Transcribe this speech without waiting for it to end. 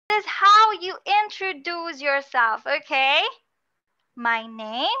is how you introduce yourself, okay? My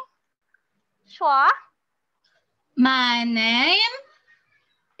name, Shua. My name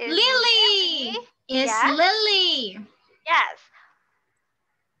Is Lily. Is Yes. Lily. Yes.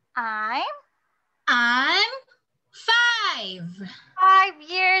 I'm 5. 5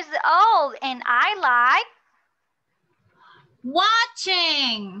 years old and I like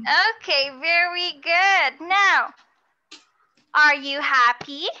watching. Okay, very good. Now, are you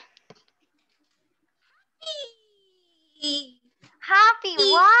happy? Happy,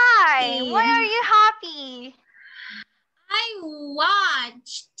 why? Why are you happy? I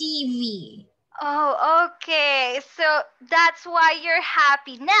watch TV. Oh, okay. So that's why you're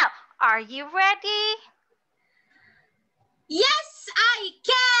happy. Now, are you ready? Yes, I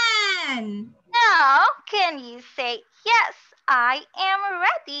can. Now, can you say, yes, I am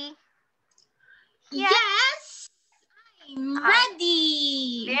ready? Yes, I'm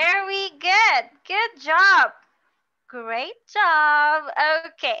ready. Very good. Good job. Great job.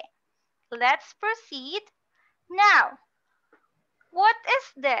 Okay, let's proceed. Now, what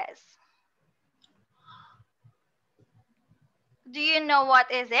is this? Do you know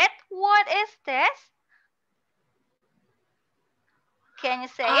what is it? What is this? Can you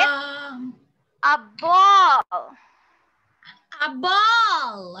say it? A ball. A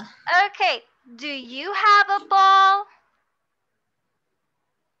ball. Okay, do you have a ball?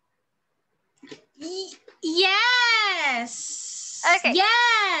 Yes. Okay.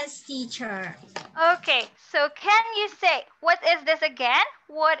 Yes, teacher. Okay, so can you say, what is this again?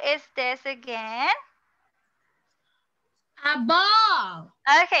 What is this again? A ball.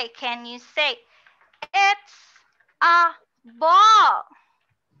 Okay, can you say, it's a ball?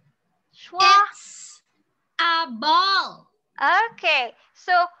 Shwa. It's a ball. Okay,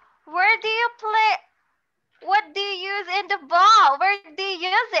 so where do you play? What do you use in the ball? Where do you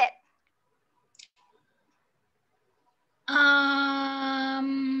use it?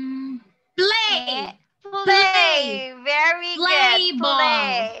 Play. Play. Very play good. Ball.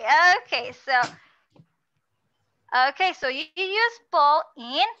 Play. Okay, so you use ball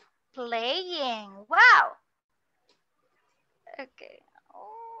in playing. Wow. Okay.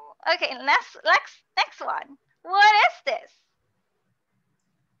 Oh, okay, next one. What is this?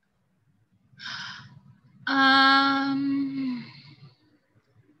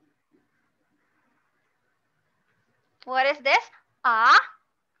 What is this? A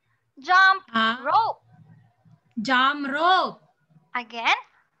jump rope. Jump rope. Again,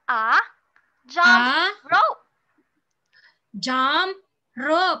 a jump rope. Jump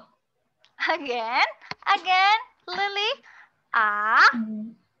rope. Again, Lily. A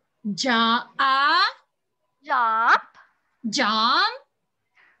jump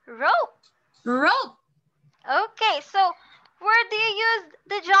rope. Okay, so where do you use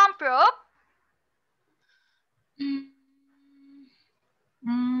the jump rope?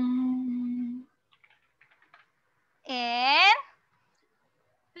 In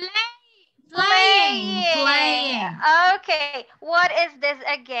playing. Okay, what is this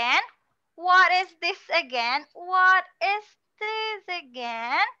again? What is this again? What is this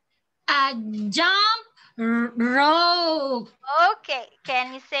again? A jump rope. Okay,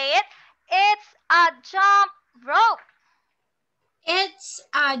 can you say it? It's a jump rope. It's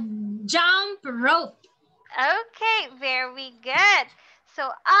a jump rope. Okay, very good.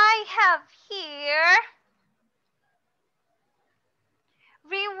 So I have here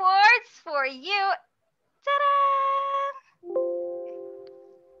rewards for you. Ta-da!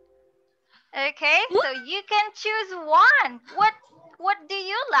 Okay, so you can choose one. What do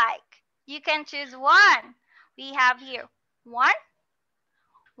you like? You can choose one. We have here 1,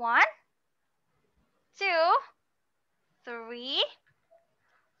 2, 3,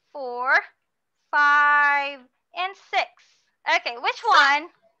 4, 5, and 6. Okay, which one?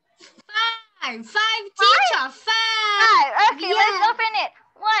 5, teacher, 5. 5. Okay, let's open it.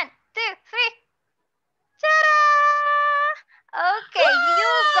 1, 2, 3. Ta-da! Okay, you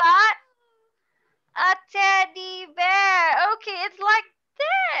got a teddy bear. Okay, it's like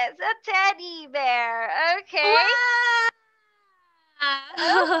this, a teddy bear. Okay.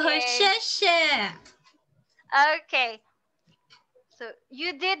 Wow. Okay. Okay. So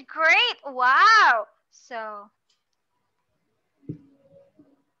you did great. Wow. So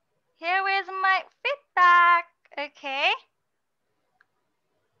here is my feedback. Okay.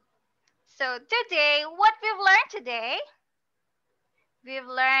 So today, what we've learned today, we've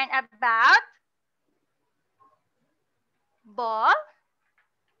learned about ball.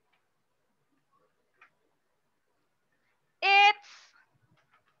 It's,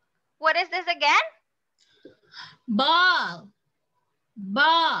 what is this again? Ball.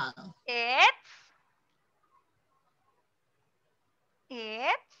 Ball. It's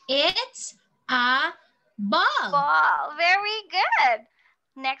It's a ball. ball. Very good.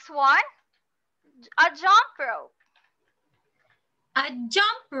 Next one, a jump rope. A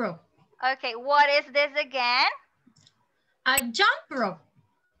jump rope. Okay, what is this again? A jump rope.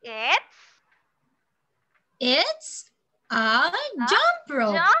 It's It's a a jump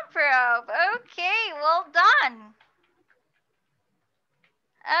rope. jump rope. Okay, well done.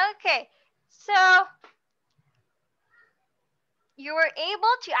 Okay, so you were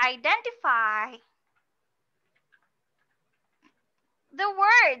able to identify the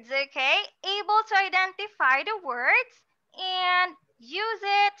words, okay? Able to identify the words and use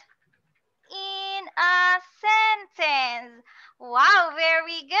it in a sentence. Wow,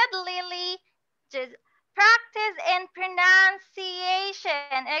 very good, Lily. Just practice in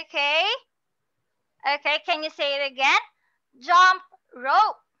pronunciation, okay? Okay, can you say it again? Jump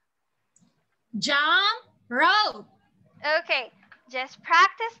rope. Jump rope. Okay, just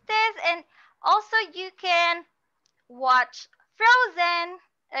practice this, and also you can watch Frozen,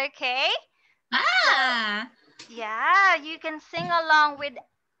 okay? So, Ah, yeah, you can sing along with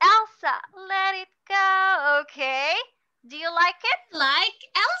Elsa. Let it go, okay? Do you like it? like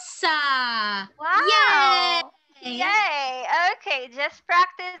Elsa. Wow. Yay. Yay. Okay, just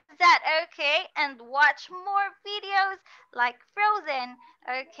practice that, okay? And watch more videos like Frozen,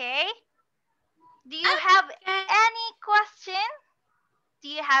 okay? Do you have Okay. any question? Do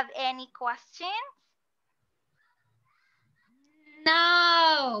you have any questions?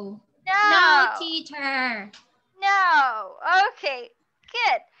 No. No, No. teacher. No. Okay.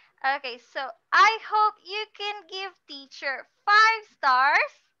 Good. Okay, so I hope you can give teacher 5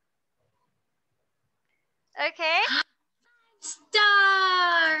 stars. Okay?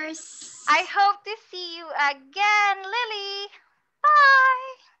 Stars. I hope to see you again, Lily.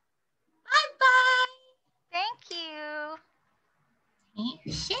 Bye. Bye-bye. Thank you.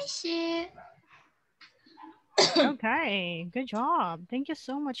 谢谢. Okay, good job. Thank you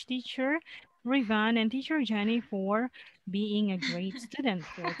so much, teacher Revan and teacher Jenny, for being a great student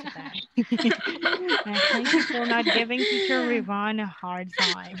for today. And thank you for not giving teacher Revan a hard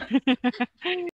time.